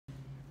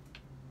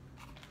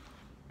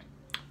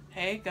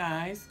Hey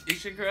guys,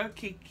 it's your girl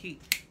KEE-KEE.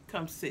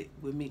 Come sit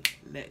with me,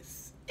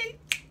 let's eat.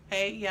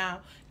 Hey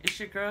y'all, it's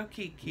your girl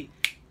KEE-KEE.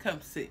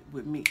 Come sit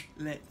with me,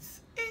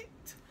 let's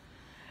eat.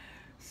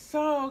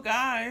 So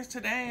guys,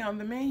 today on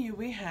the menu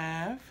we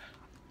have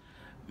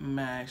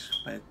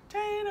mashed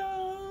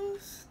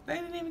potatoes.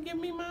 They didn't even give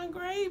me my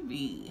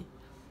gravy.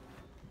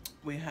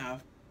 We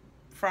have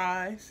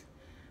fries.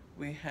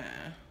 We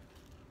have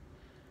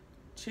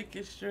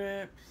chicken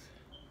strips.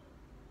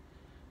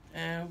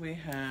 And we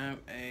have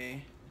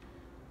a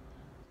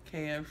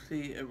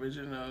KFC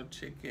original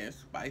chicken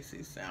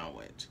spicy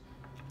sandwich.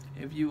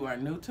 If you are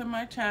new to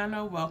my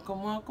channel,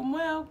 welcome, welcome,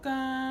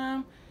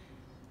 welcome.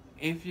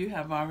 If you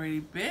have already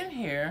been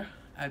here,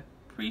 I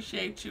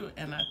appreciate you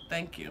and I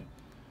thank you.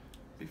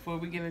 Before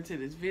we get into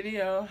this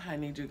video, I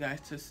need you guys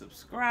to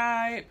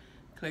subscribe.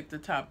 Click the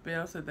top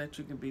bell so that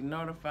you can be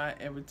notified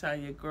every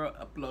time your girl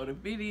upload a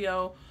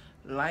video.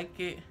 Like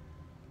it,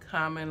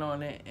 comment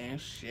on it,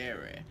 and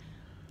share it.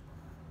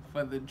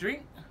 For the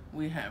drink,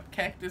 we have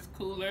Cactus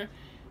Cooler,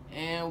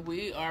 and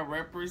we are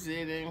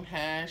representing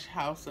Hash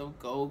House of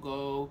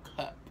Go-Go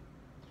Cup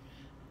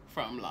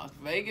from Las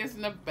Vegas,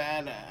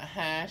 Nevada.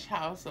 Hash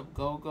House of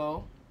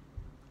Go-Go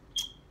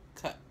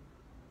Cup.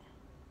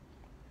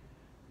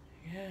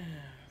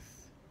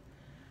 Yes.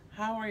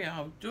 How are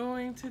y'all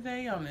doing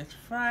today on this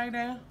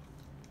Friday?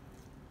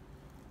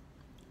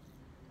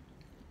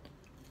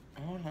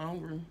 I'm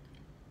hungry.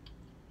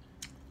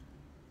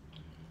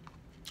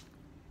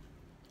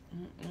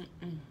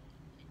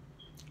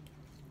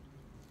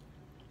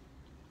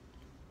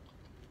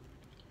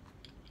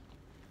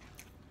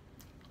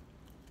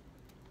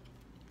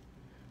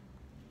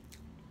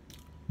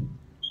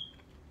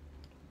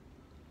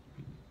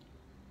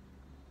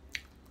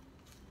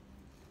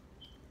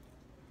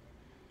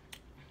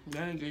 They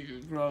didn't get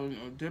you no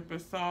dipping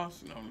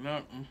sauce, no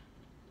nothing.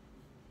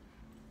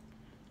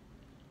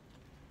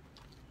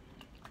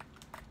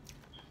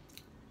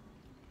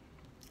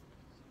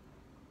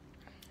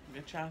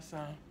 Get y'all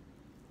some.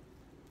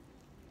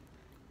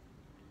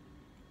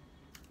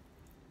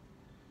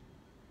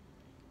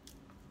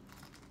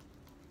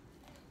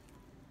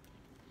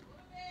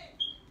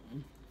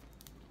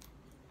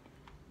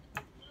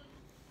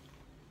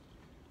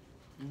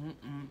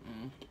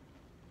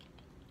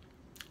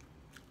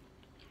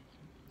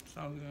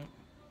 So good.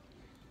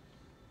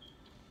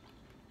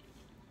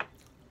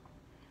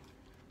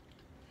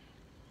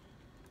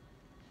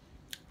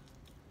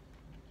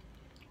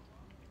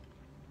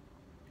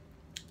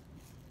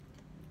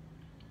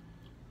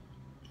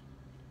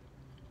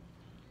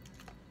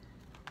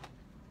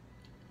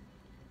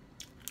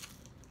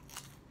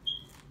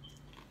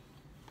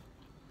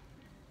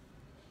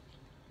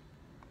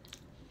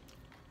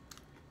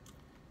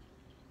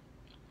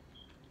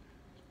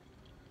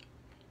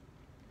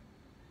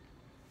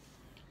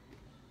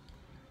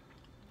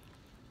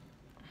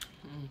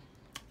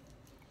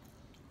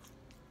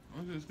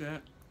 What is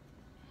that?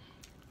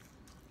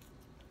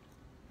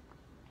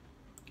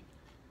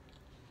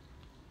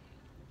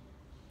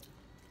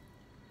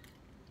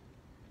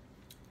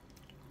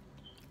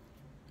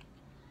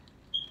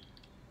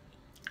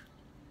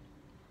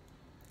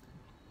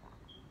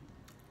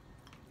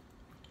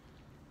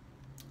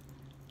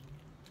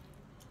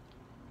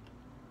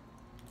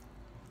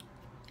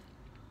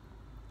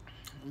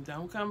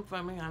 Don't come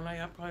for me. I know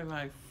y'all probably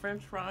like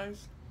French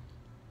fries,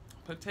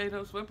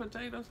 potatoes with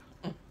potatoes.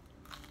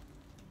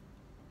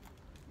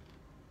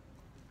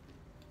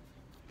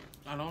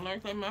 I don't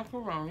like that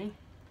macaroni.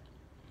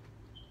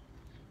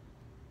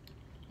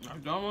 I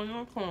don't want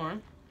no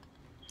corn.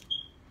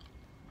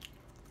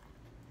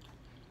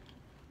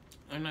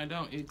 And I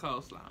don't eat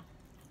coleslaw.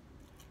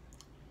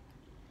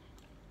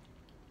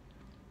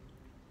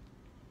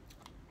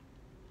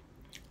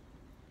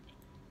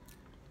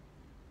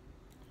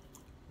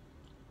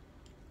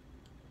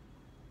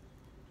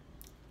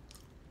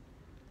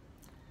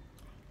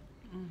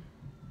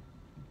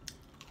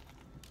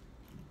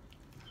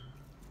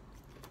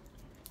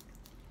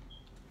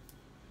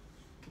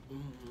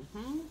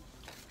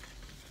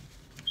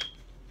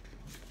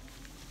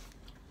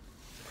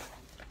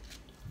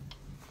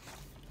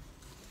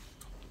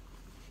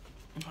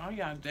 How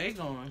y'all day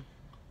going?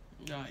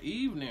 Y'all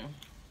evening?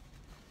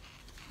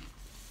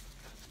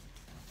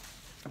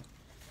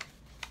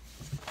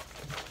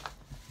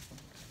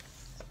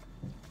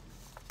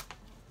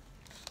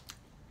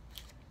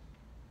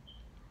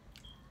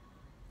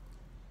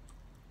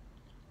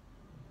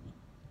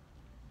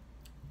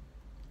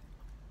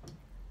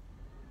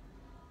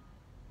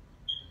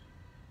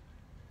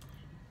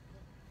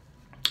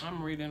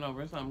 I'm reading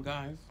over some,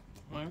 guys.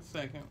 1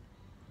 second.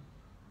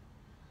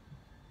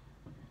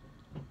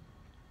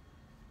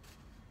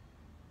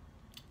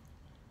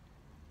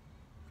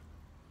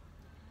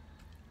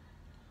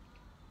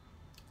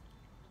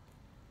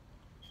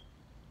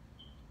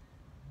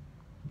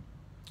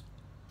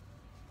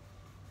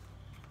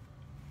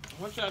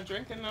 What y'all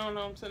drinking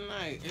on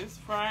tonight? It's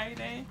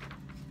Friday.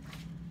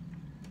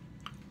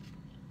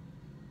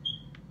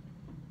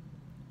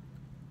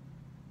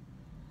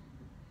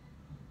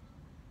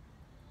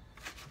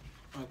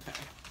 Okay.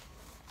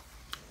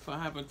 So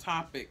I have a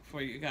topic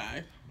for you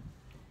guys.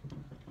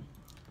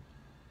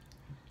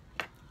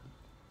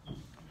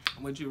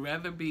 Would you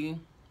rather be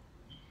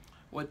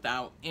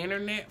without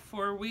internet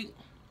for a week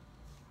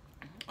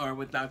or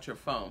without your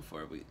phone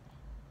for a week?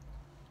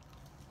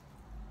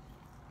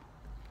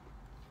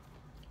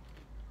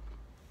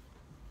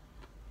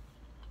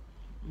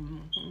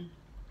 Mm-hmm.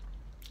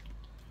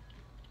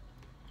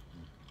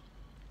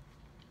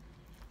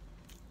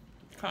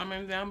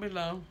 Comment down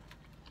below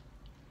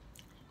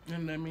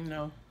and let me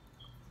know.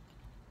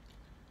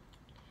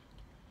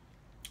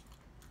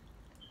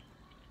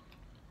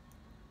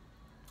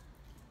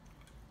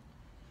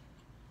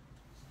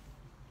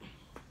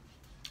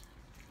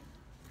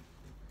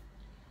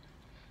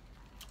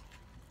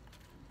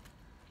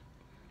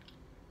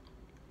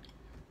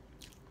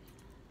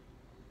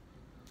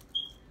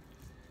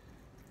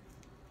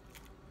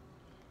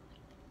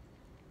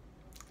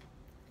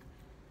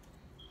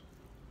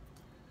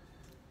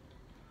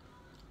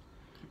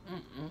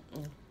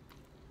 Mm-mm-mm.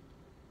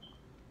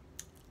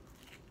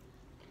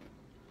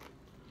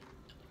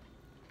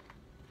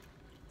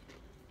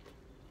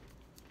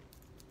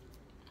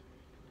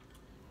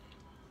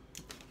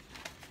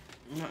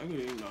 Not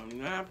getting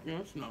no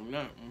napkins, no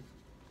nothing.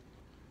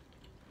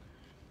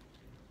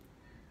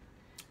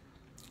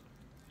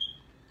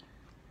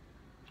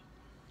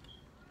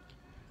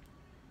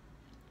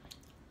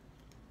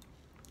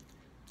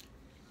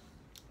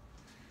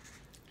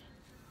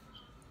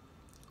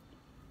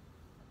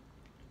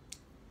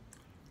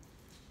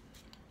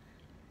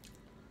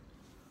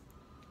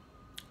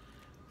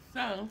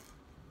 So,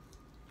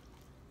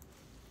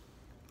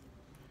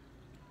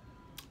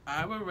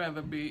 I would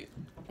rather be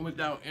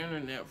without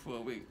internet for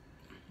a week.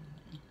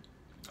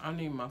 I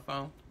need my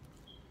phone.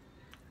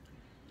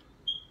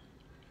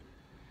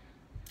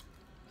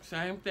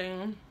 Same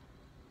thing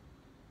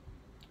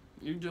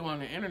you do on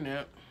the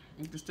internet,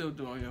 you can still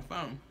do on your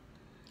phone.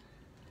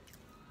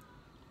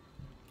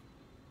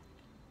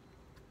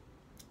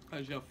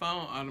 Because your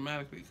phone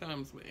automatically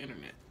comes with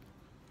internet.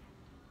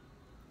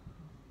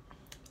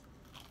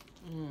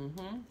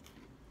 Mm-hmm.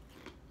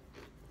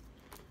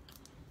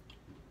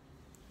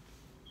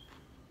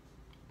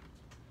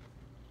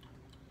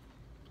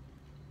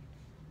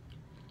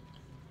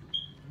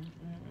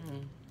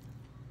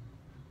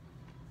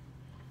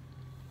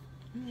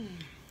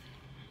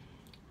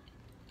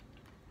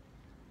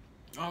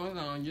 I was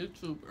on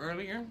YouTube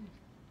earlier.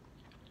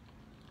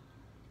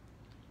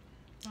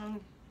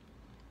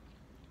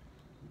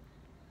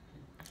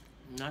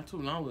 Not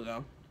too long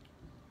ago.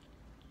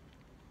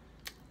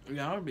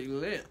 Y'all be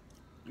lit.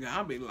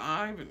 Y'all be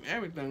live and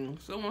everything.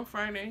 So when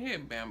Friday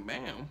hit, bam,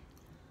 bam.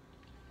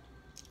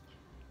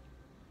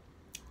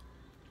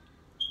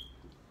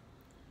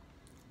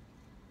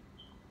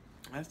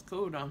 That's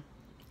cool though.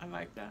 I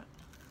like that.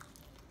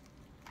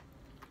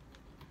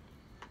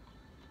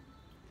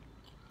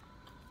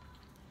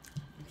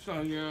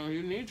 So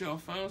you need your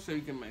phone so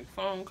you can make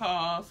phone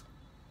calls.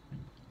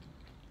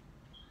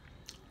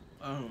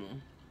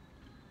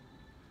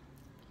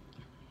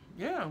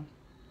 Yeah.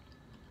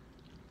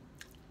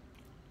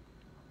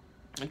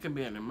 It can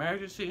be an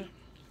emergency.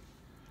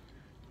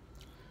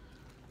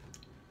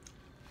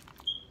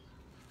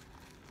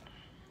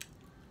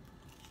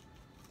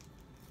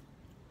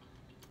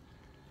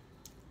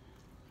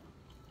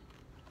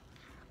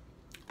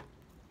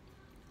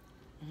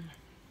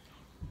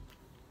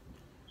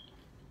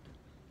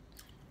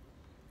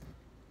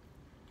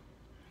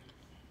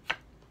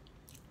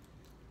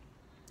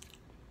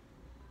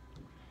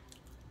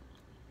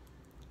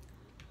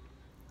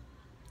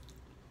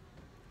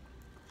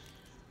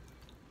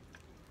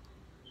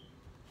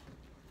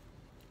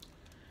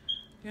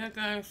 Yeah,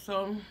 guys,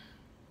 so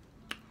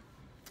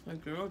the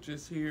girl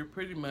just here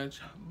pretty much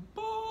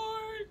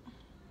bored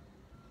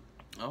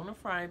on a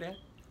Friday.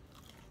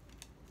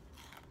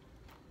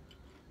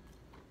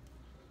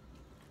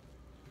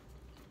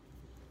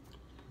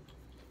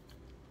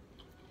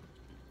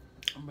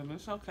 But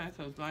it's okay,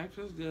 because life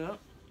is good.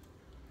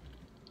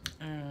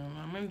 And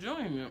I'm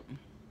enjoying it.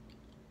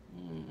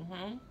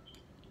 Mm-hmm.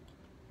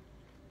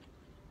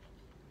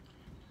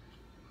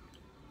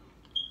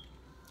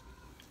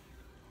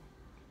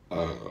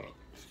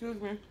 Excuse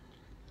me.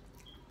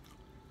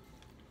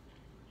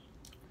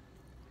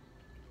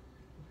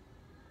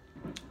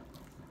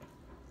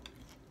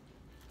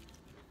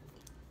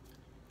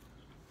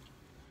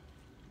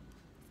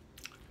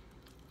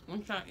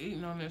 What y'all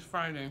eating on this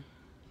Friday?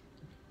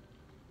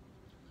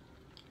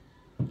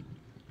 Oh,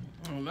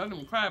 let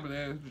them crab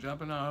legs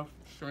jumping off.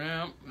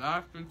 Shrimp,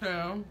 lobster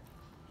tail.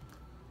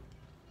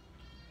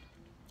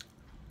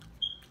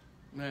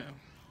 Man.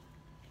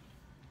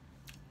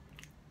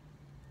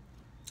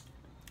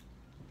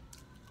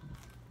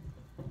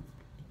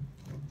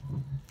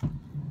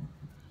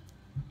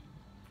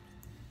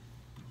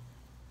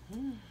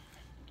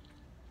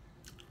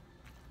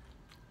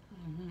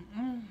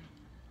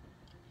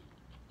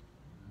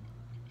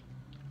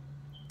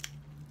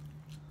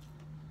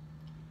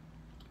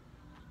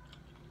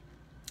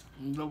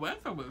 The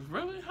weather was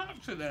really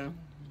hot today.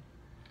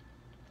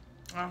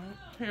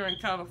 Here in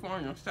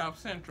California, South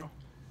Central.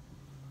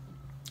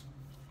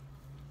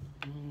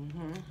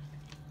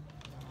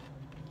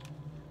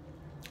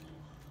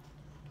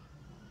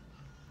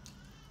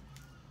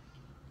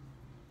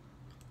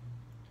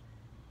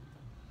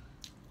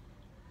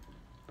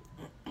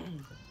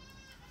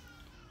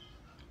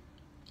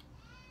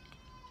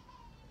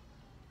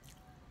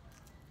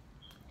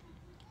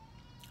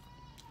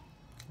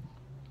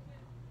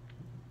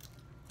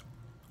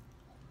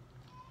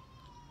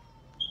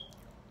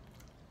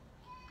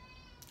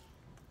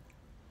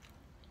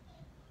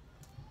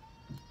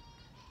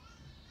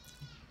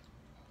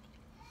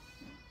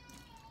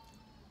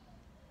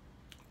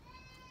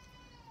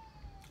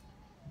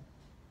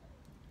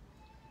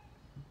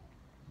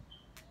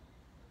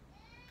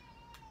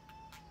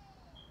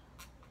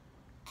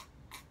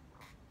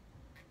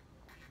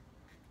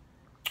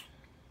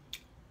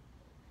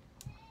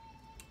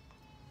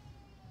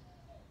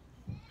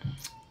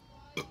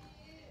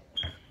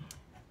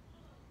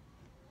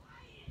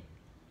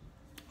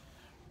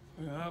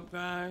 What up,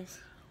 guys?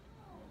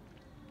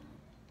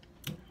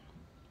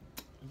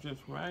 Just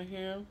right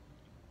here.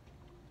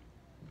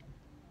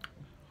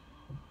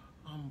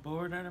 I'm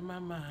bored out of my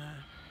mind.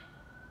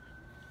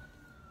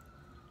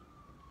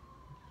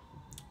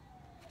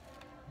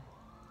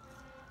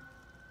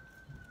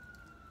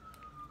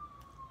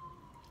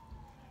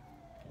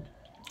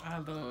 I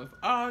love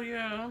all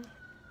y'all.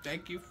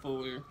 Thank you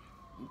for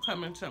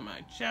coming to my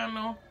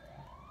channel.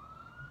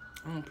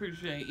 I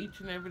appreciate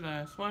each and every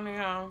last one of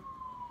y'all.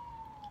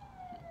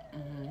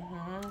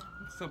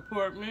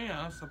 Support me,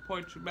 I'll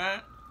support you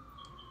back.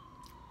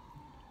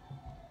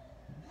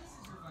 This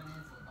is your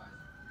financial advisor,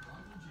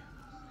 Uncle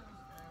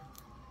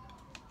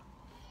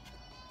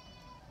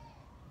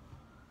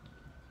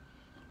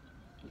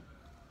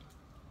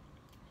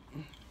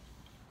Jim.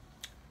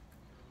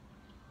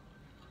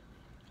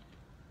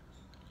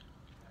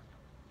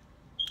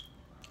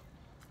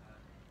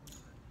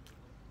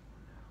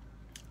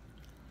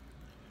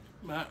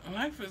 But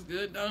life is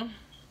good though.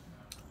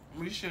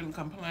 We shouldn't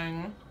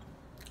complain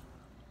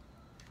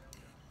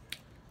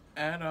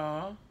at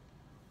all.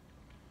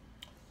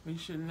 We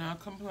should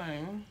not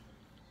complain.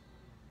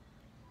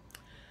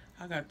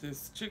 I got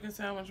this chicken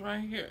sandwich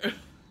right here.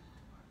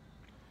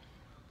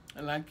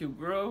 And like your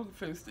girl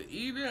fixed to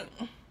eat it,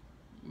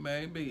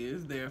 baby,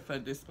 it's there for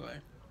display.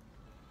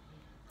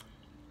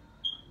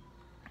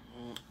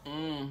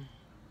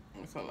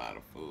 It's a lot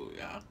of food,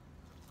 y'all.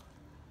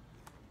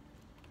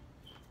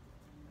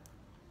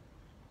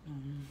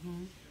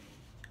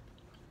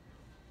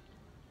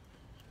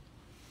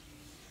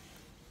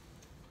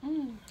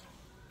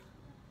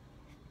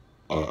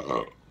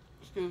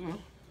 Excuse me.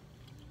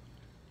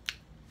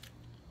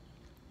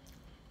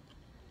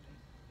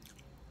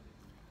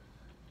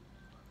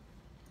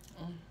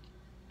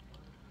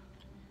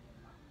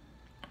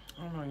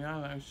 Oh my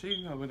God, like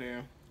she's over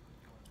there.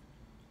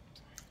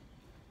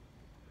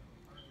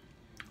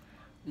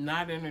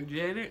 Not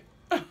energetic.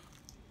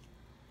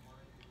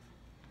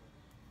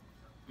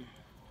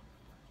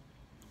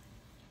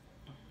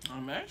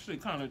 I'm actually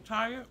kind of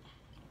tired.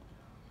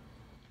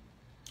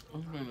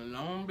 It's been a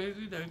long,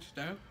 busy day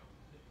today.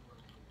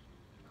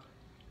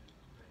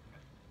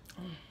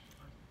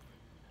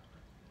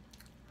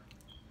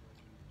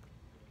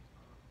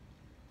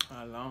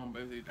 A long,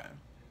 busy day.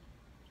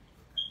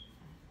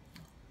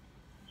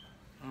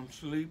 I'm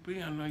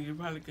sleepy. I know you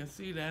probably can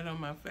see that on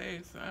my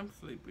face. I'm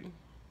sleepy.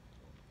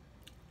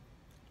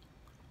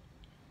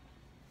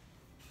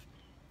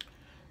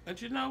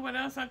 But you know what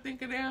else I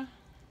think it is?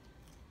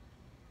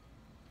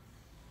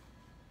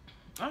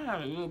 I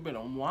had a little bit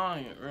of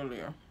wine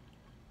earlier.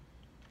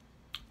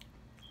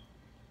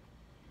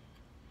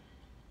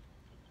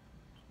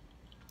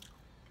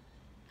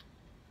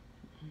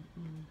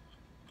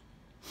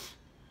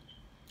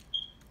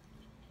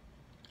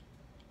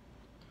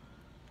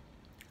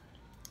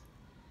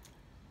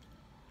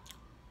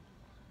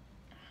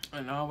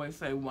 And I always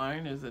say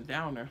wine is a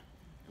downer,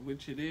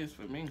 which it is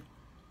for me.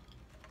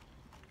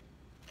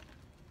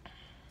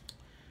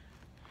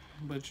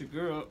 But your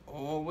girl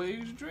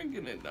always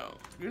drinking it though.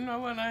 You know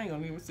what? I ain't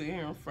gonna even sit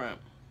here in front.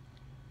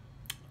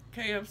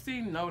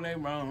 KFC know they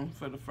wrong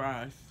for the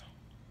fries.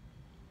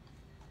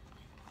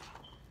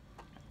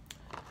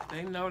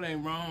 They know they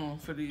wrong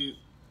for the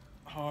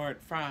hard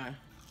fry.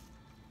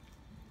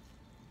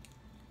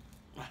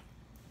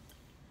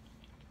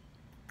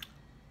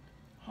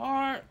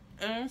 Hard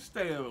and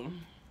stale.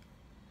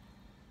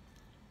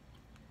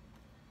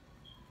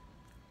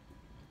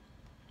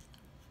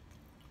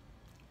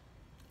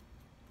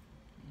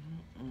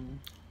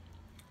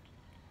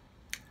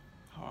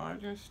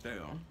 Hard and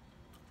stale.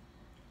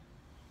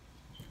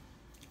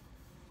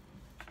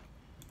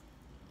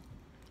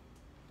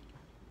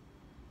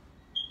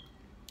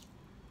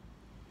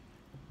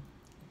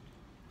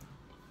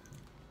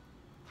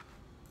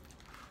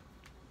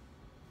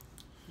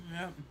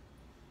 Yep.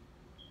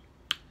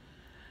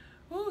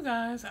 Well,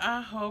 guys,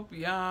 I hope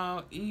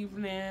y'all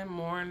evening,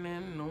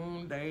 morning,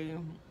 noonday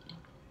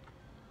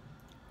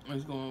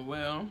is going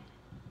well.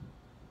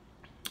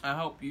 I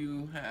hope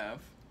you have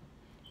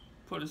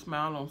put a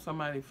smile on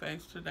somebody's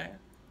face today.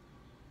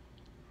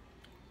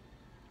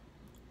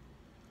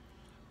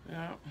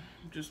 Yeah,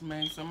 just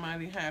made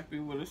somebody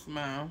happy with a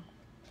smile.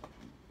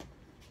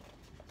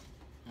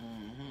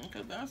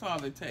 Because that's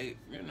all it takes,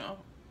 you know.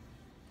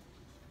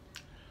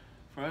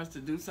 For us to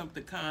do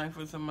something kind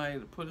for somebody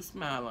to put a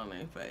smile on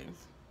their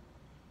face.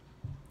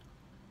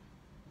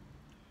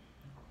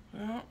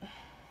 Yeah.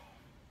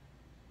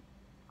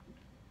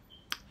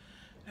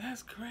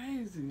 That's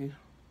crazy.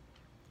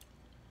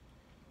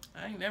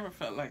 I ain't never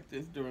felt like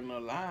this during no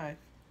live.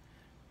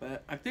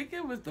 But I think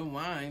it was the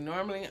wine.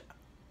 Normally,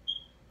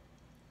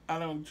 I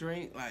don't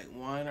drink like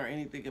wine or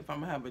anything. If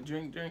I'm gonna have a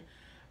drink,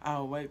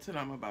 I'll wait till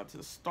I'm about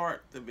to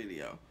start the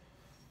video.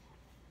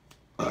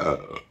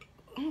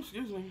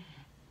 Excuse me.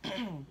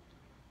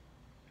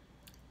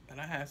 But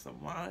I had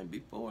some wine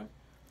before.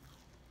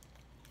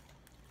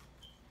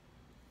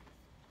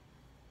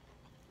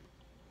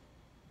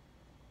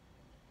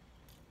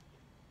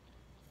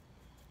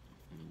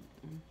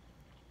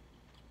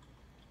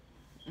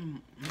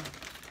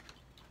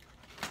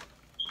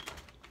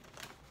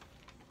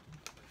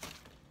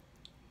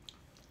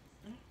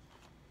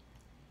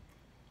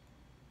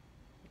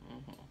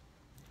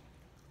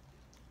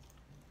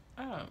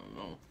 I don't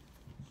know.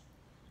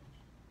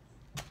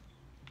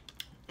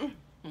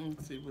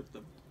 Let's see what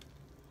the...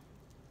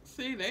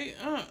 See, they...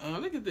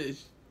 look at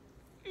this.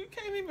 You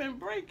can't even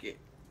break it.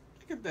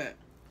 Look at that.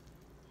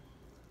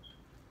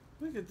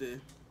 Look at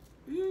this.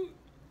 You...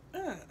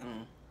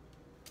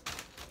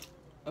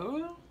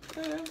 Oh,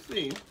 let's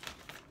see.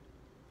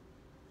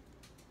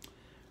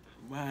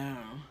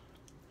 Wow.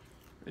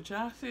 Did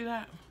y'all see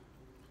that?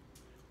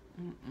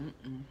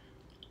 I'm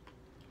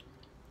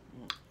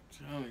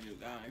telling you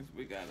guys,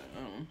 we gotta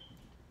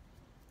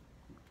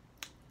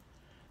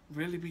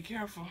really be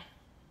careful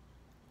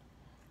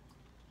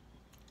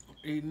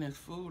eating this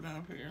food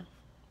out here.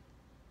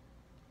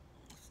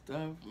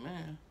 Stuff,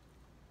 man.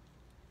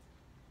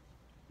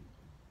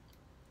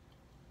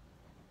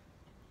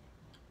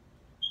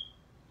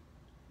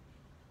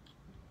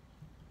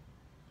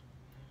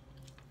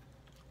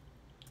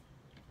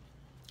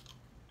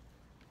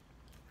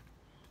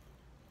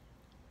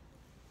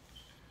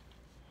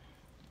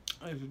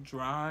 It's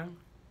dry.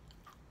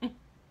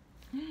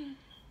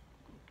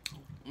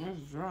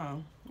 It's dry.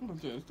 Look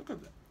at this. Look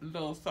at that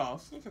little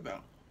sauce. Look at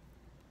that.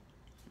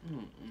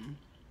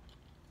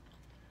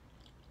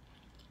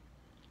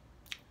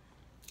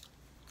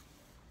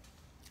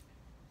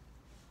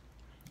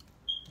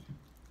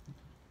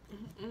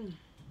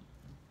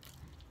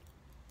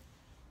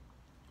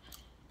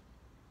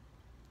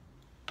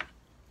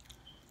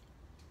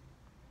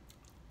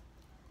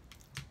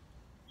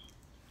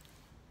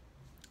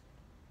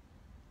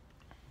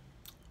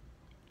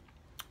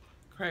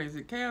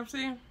 Crazy.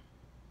 KFC,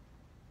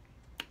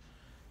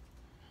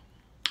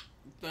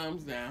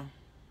 thumbs down.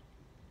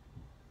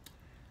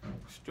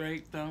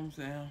 Straight thumbs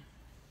down.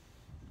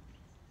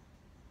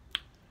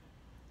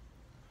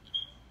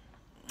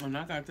 And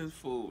I got this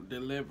food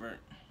delivered.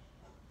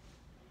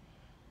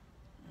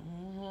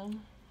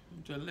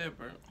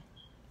 Delivered.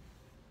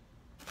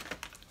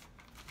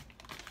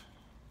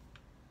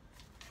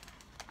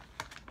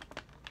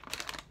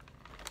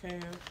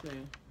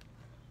 KFC.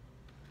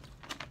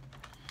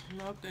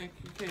 No, thank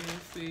you,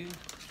 KFC.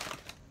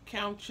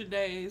 Count your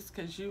days,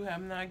 because you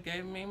have not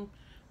gave me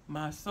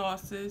my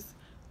sauces.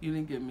 You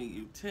didn't give me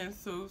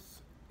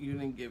utensils. You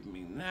didn't give me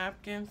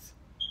napkins.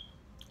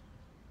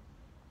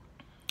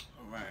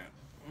 All right.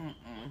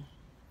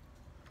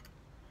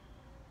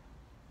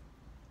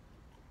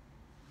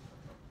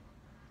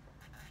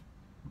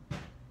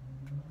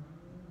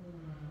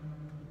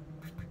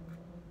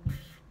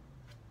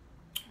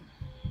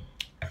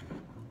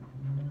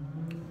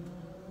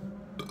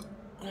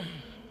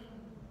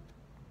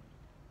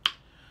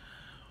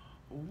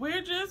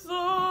 We're just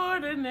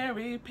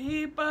ordinary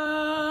people.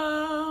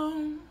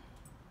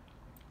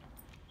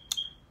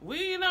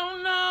 We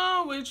don't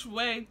know which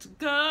way to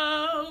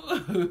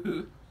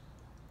go.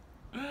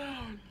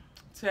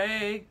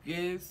 Take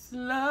it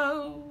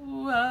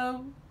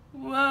slow.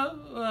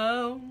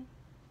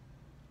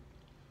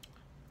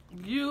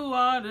 You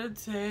ought to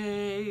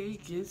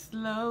take it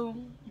slow.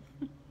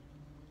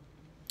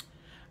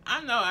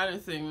 I know I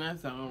didn't sing that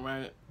song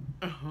right.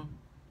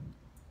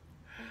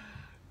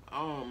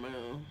 Oh,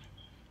 man.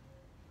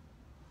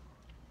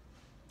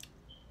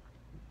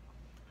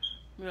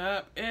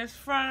 Yep, it's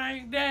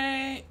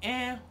Friday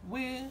and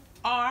we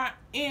are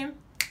in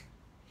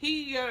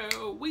here.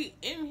 We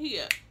in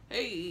here.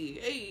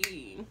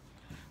 Hey.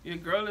 Your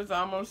girl is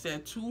almost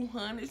at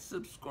 200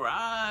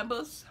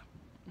 subscribers.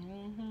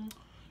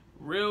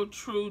 Real,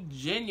 true,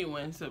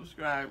 genuine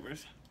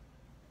subscribers.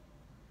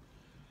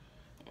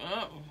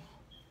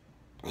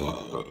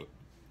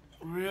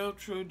 Real,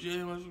 true,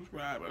 genuine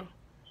subscriber.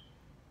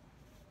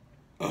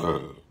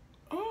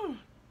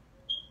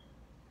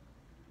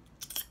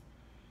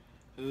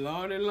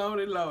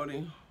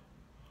 Lordy.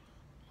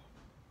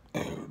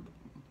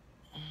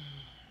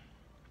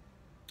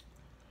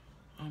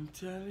 I'm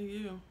telling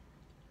you.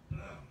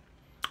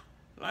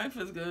 life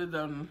is good.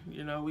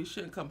 You know, we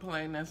shouldn't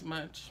complain as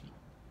much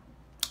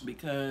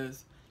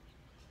because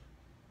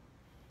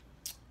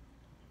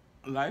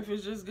life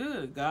is just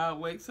good. God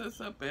wakes us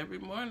up every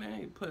morning.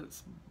 He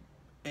puts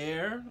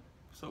air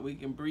so we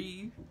can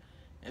breathe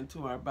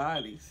into our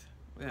bodies.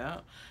 Yeah,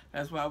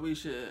 that's why we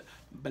should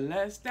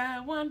bless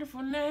that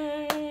wonderful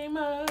name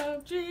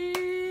of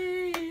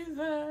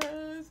Jesus.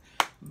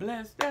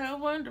 Bless that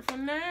wonderful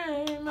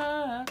name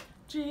of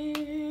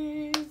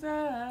Jesus.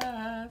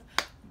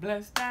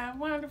 Bless that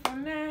wonderful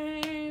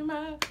name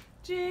of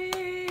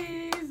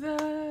Jesus.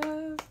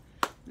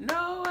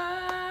 No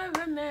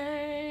other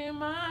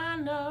name I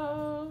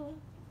know.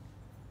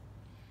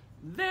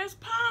 There's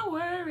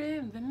power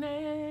in the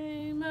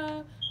name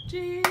of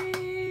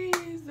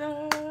Jesus.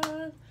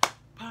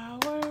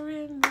 Power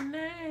in the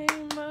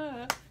name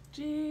of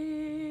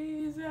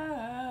Jesus.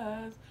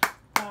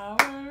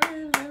 Power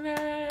in the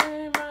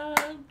name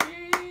of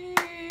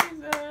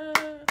Jesus.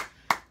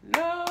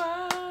 No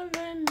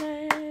other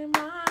name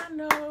I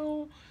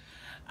know.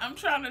 I'm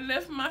trying to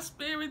lift my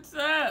spirits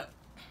up.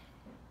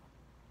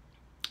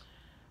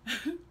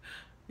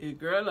 Your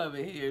girl over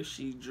here,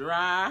 she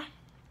dry.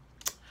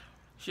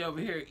 She over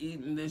here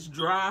eating this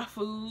dry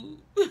food.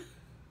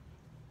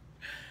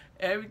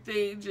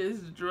 Everything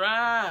just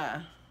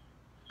dry.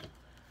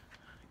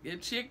 Your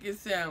chicken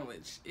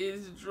sandwich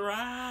is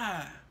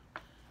dry.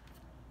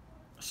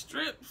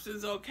 Strips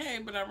is okay,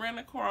 but I ran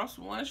across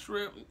one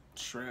chicken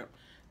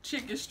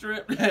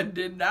strip that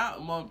did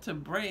not want to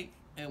break.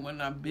 And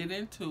when I bit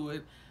into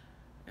it,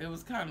 it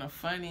was kind of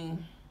funny,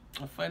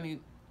 a funny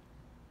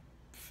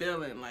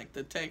feeling, like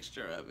the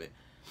texture of it.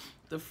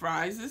 The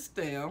fries is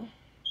stale.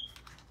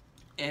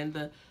 And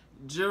the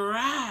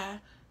dry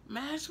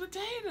mashed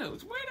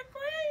potatoes. Where the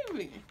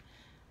gravy?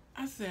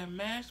 I said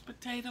mashed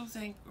potatoes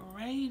and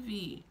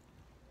gravy.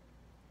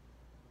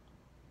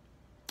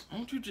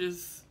 Don't you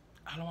just,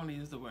 I don't want to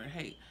use the word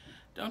hate.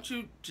 Don't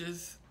you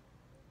just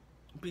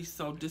be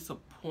so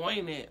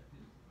disappointed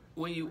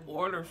when you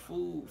order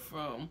food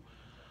from,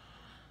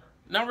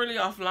 not really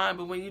offline,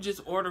 but when you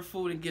just order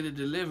food and get it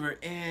delivered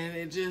and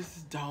it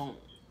just don't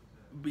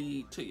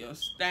be to your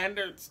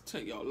standards, to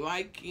your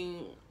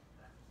liking.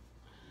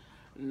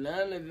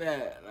 None of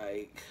that.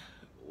 Like,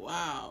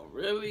 wow,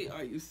 really?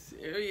 Are you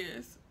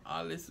serious?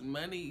 All this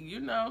money,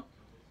 you know,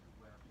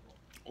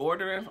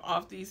 ordering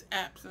off these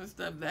apps and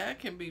stuff, that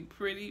can be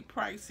pretty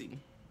pricey.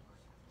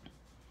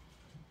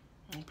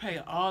 You pay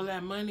all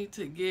that money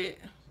to get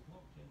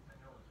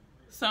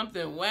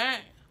something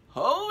whack.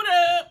 Hold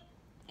up.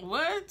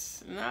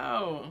 What?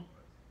 No.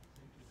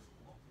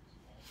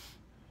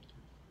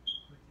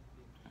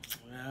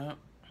 Yeah.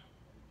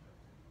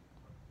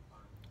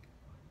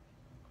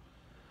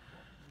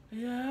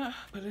 Yeah,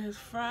 but it's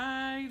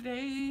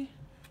Friday.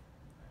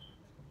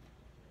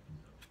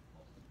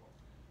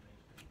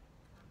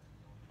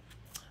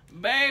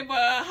 Babe,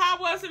 how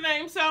was the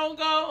name song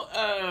go?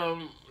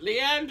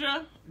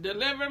 Leandra,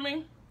 Deliver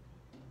Me.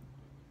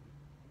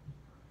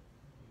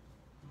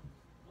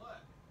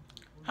 What?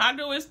 How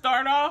do it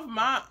start off?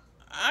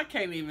 I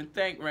can't even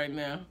think right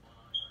now.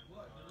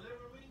 What?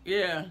 Deliver me?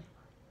 Yeah.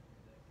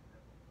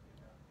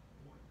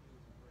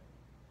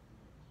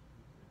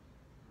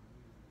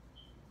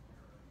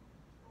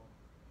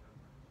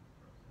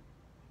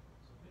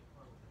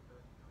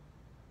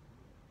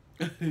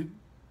 What she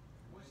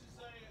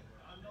say?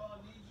 I know I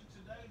need you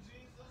today,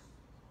 Jesus.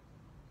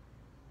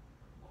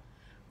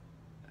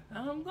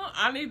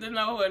 I need to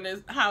know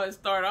how it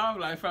start off,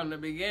 like from the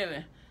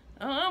beginning.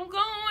 I'm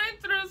going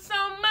through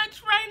so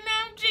much right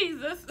now,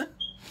 Jesus. Yep,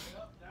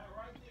 that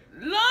right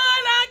there. Lord,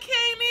 I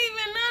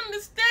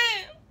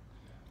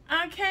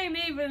can't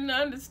even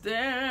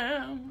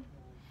understand.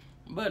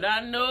 But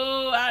I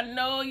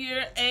know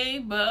you're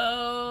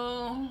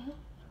able.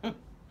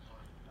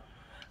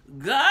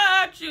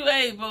 God, you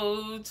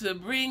able to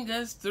bring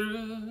us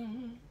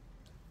through.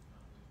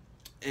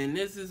 And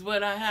this is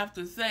what I have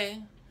to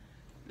say.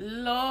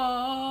 Lord,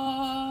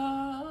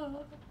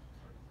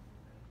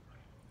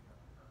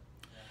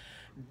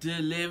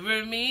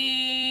 deliver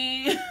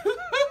me,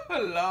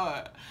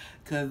 Lord,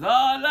 'cause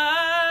all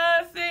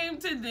I seem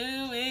to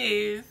do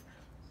is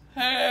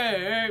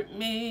hurt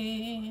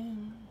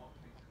me.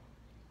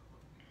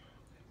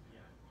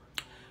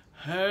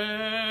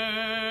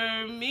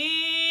 Hurt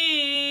me.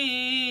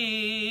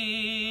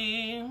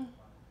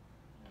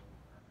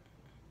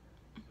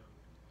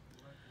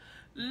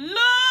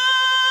 Lord,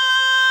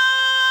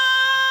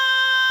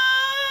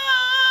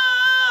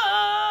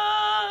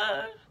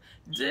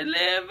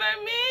 deliver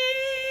me,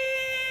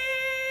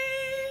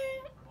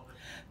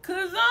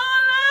 'cause all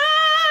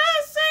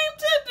I seem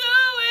to do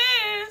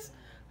is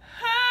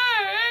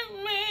hurt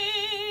me.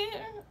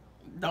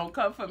 Don't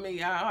come for me,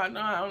 y'all. I don't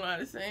know how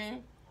to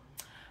sing.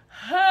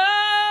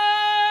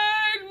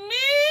 Hurt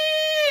me,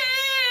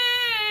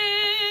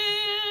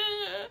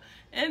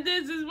 and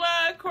this is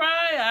why I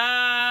cry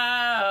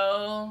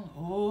out.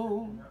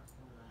 Oh,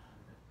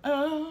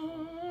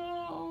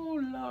 oh,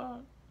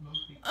 Lord.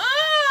 Oh,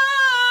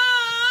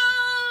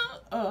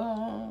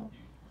 oh,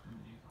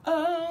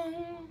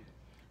 oh,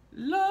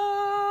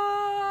 Lord.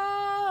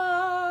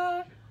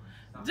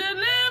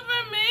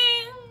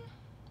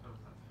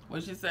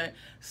 What she say?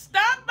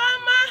 Stop by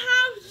my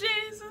house,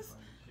 Jesus.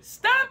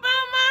 Stop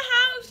by my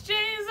house,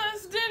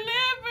 Jesus.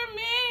 Deliver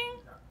me.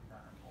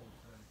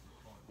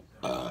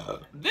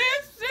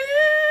 This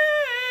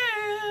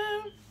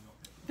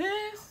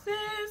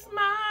is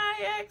my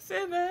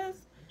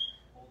Exodus.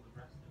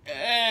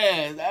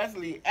 Yes, that's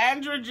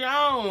Leandra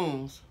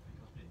Jones.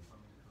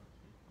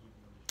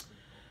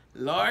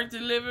 Lord,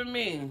 deliver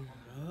me.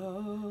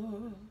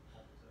 Oh,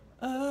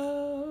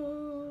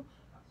 oh,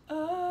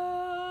 oh,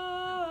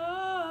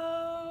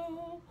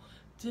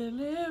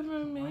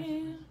 deliver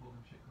me.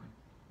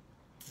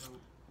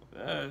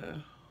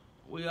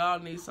 We all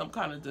need some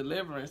kind of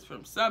deliverance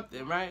from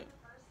something, right?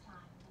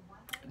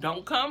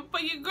 Don't come for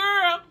your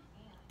girl,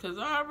 because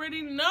I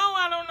already know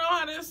I don't know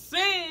how to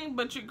sing,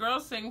 but your girl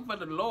sing for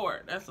the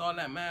Lord. That's all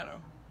that matters.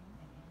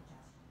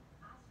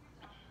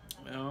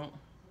 You know?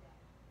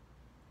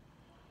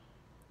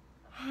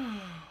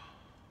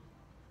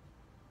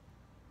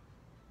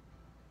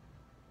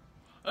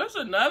 What's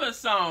another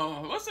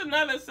song? What's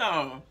another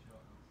song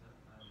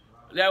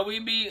that we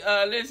be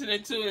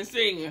listening to and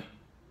singing?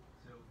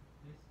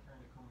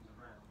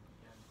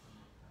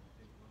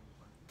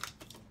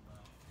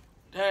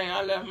 Dang,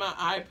 I left my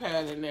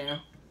iPad in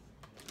there.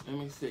 Let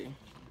me see.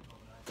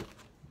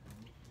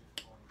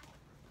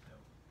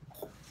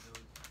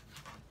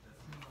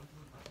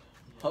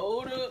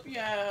 Hold up,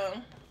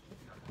 y'all.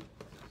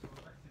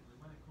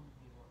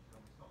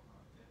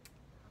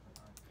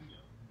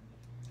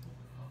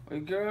 A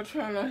girl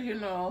trying to, you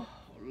know,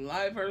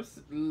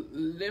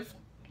 lift,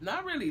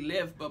 not really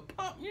lift, but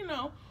pump, you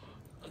know,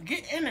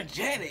 get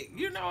energetic.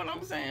 You know what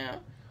I'm saying?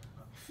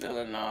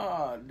 Feeling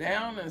all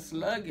down and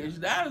sluggish.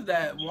 That was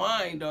that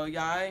wine, though,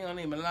 y'all. I ain't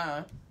gonna even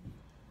lie.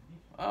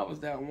 That was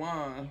that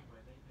wine.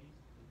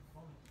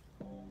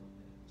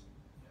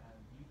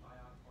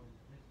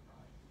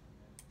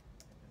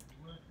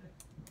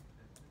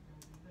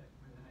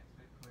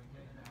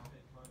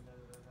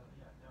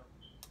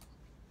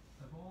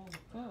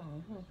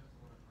 Oh.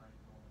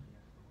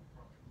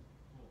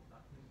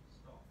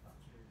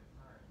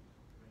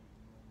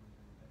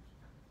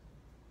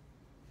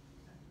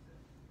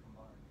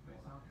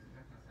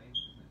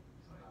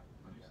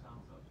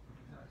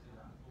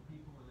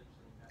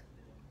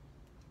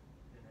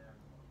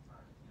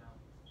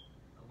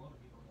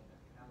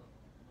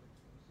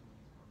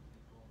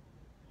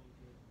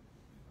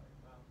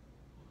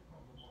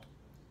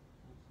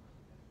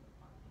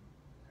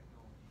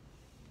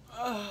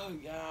 Oh,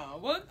 yeah.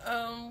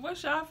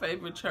 What's your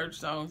favorite church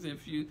songs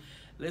if you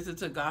listen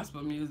to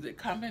gospel music?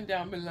 Comment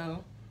down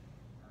below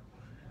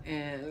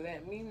and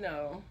let me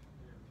know.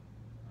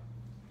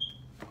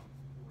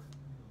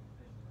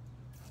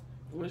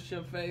 What's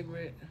your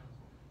favorite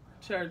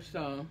church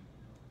song?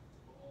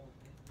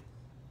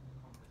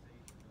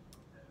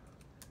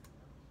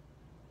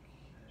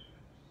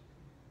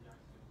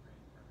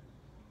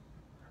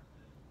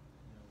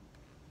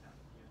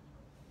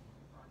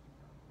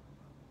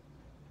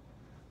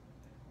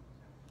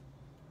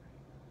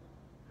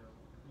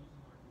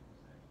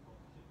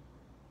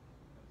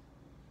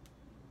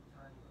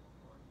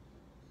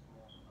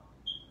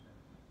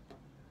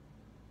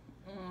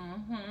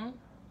 Mm-hmm.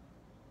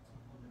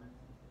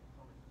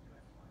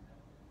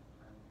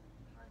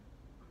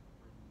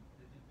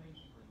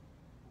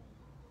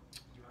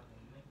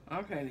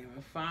 I can't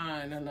even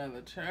find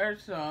another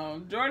church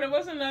song. Jordan,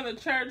 what's another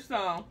church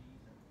song?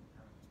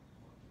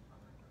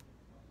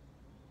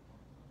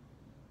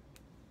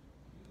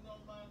 You know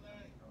my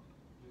name.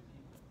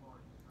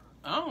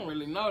 I don't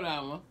really know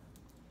that one.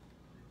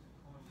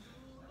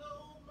 You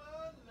know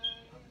my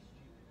name.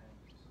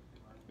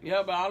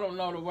 Yeah, but I don't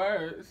know the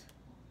words.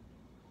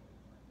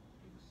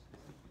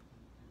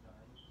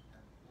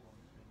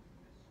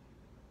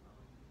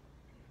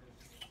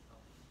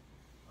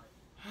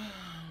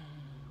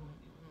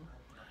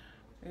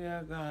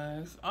 Yeah,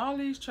 guys. All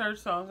these church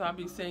songs I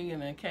be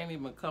singing and can't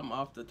even come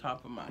off the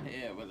top of my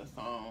head with a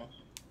song.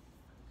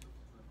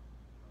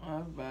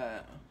 That's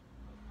bad.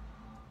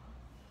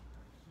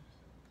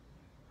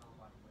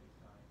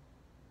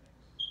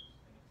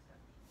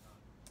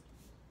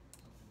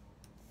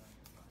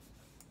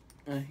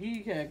 And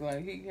he act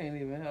like he can't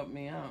even help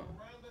me out.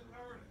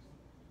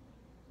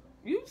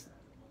 You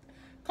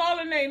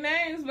calling their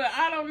names, but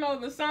I don't know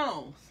the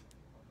songs.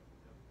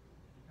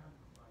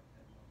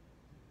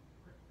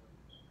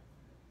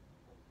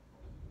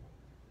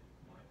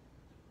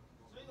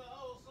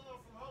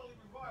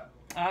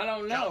 I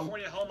don't know.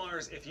 California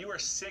homeowners, if you are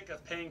sick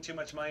of paying too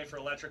much money for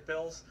electric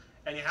bills,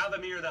 and you have a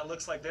meter that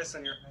looks like this,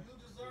 and you're... You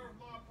deserve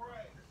my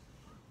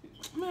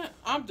praise. Man,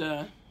 I'm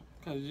done.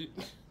 Because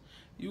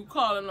you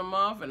calling them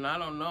off, and I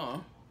don't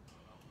know.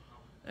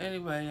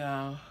 Anyway,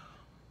 y'all.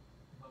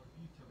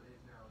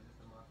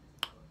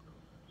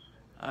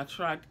 I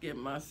tried to get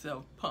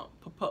myself pump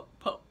it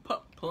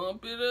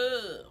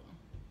up.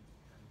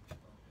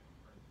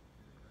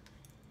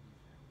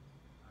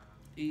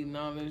 Eating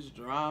all this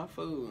dry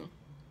food.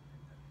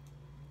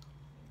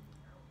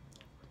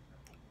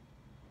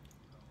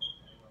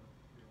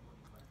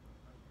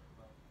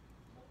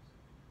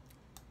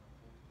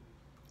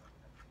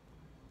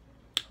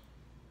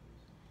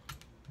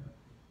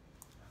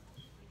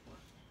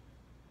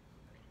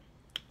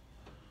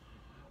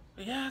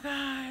 yeah,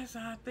 guys,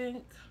 I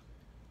think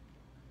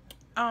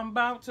I'm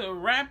about to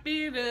wrap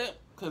it up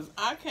because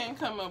I can't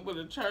come up with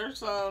a church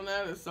song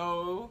that is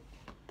so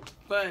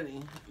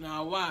funny.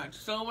 Now watch.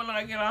 So when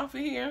I get off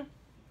of here,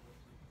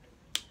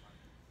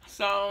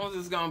 songs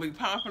is going to be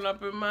popping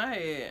up in my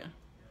head.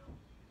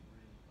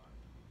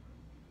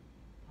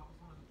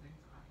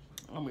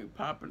 I'll be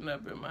popping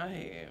up in my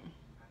head.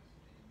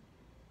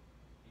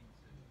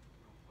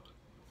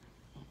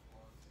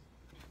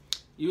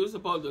 You were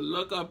supposed to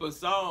look up a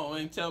song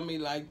and tell me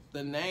like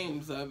the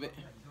names of it.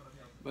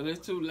 But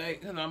it's too late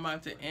because I'm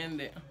about to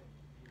end it.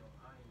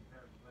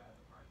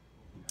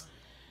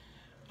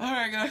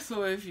 Alright guys,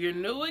 so if you're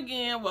new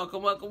again,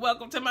 welcome, welcome,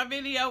 welcome to my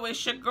video.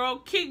 It's your girl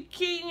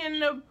KEE-KEE in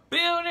the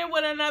building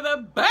with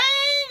another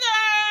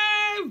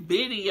banger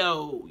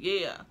video.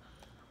 Yeah.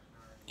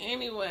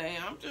 Anyway,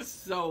 I'm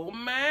just so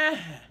mad.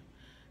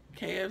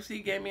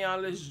 KFC gave me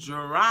all this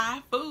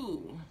dry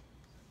food.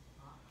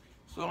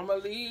 So I'm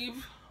going to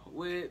leave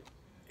with,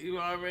 you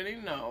already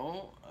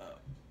know, a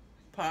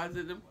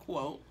positive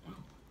quote.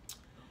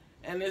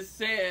 And it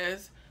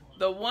says,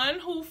 the one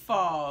who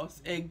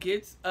falls and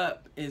gets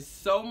up is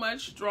so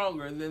much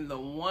stronger than the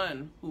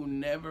one who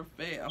never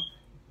fails.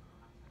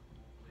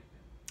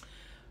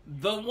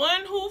 The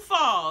one who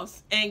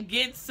falls and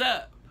gets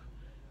up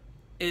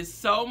is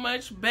so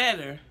much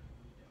better,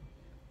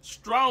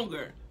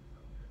 stronger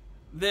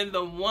than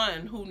the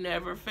one who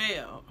never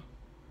failed.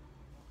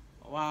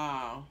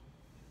 Wow.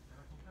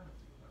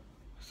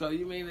 So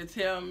you mean to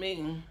tell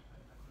me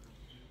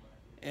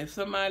if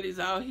somebody's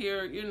out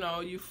here, you know,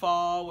 you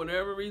fall,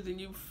 whatever reason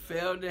you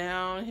fell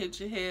down, hit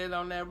your head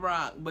on that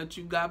rock, but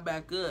you got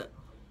back up,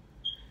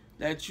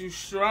 that you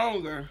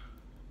stronger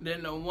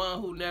than the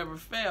one who never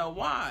fell?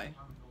 Why?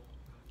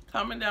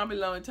 Comment down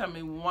below and tell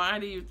me, why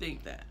do you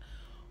think that?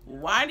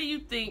 Why do you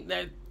think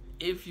that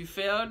if you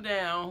fell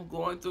down,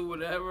 going through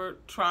whatever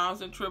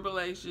trials and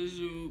tribulations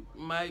you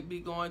might be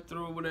going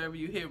through, whatever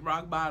you hit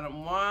rock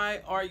bottom,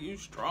 why are you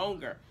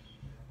stronger,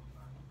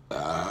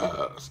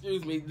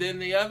 excuse me, than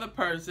the other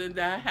person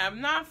that have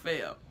not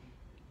failed?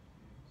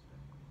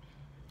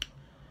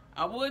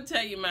 I would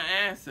tell you my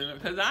answer,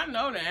 because I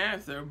know the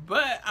answer,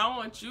 but I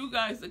want you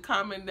guys to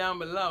comment down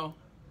below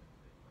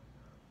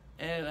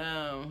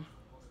and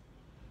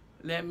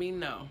let me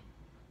know.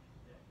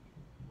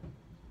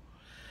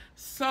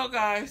 So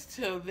guys,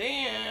 till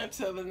then,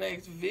 till the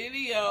next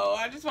video,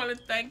 I just want to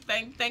thank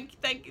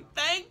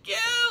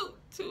you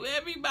to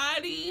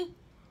everybody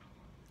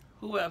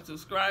who have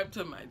subscribed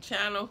to my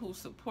channel, who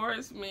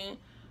supports me.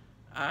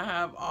 I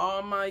have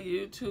all my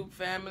YouTube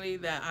family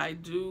that I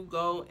do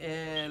go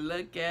and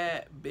look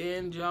at,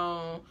 binge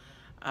on.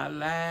 I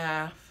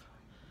laugh.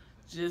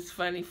 Just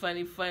funny.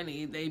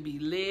 They be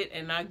lit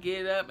and I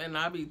get up and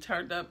I be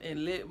turned up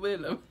and lit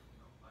with them.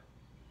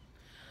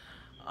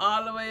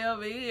 All the way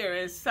over here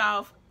in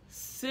South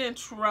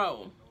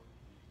Central.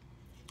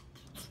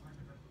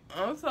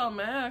 I'm so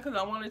mad because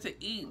I wanted to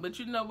eat. But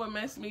you know what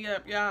messed me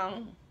up,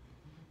 y'all?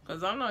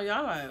 Because I know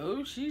y'all like,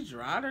 ooh, she's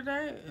dry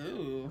today.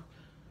 Ooh.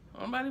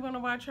 Nobody want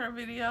to watch her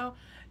video?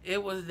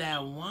 It was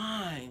that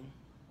wine.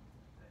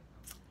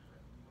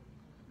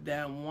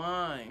 That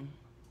wine.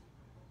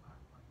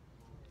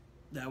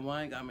 That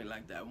wine got me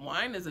like that.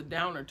 Wine is a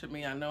downer to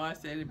me. I know I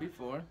said it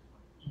before.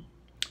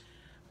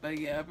 But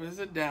yeah, it's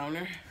a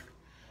downer.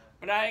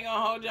 But I ain't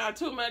gonna hold y'all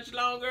too much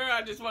longer.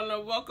 I just want to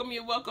welcome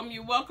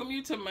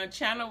you to my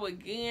channel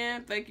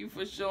again. Thank you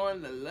for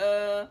showing the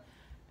love.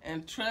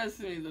 And trust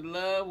me, the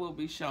love will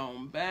be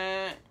shown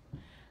back.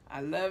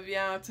 I love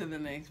y'all. To the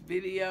next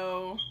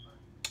video.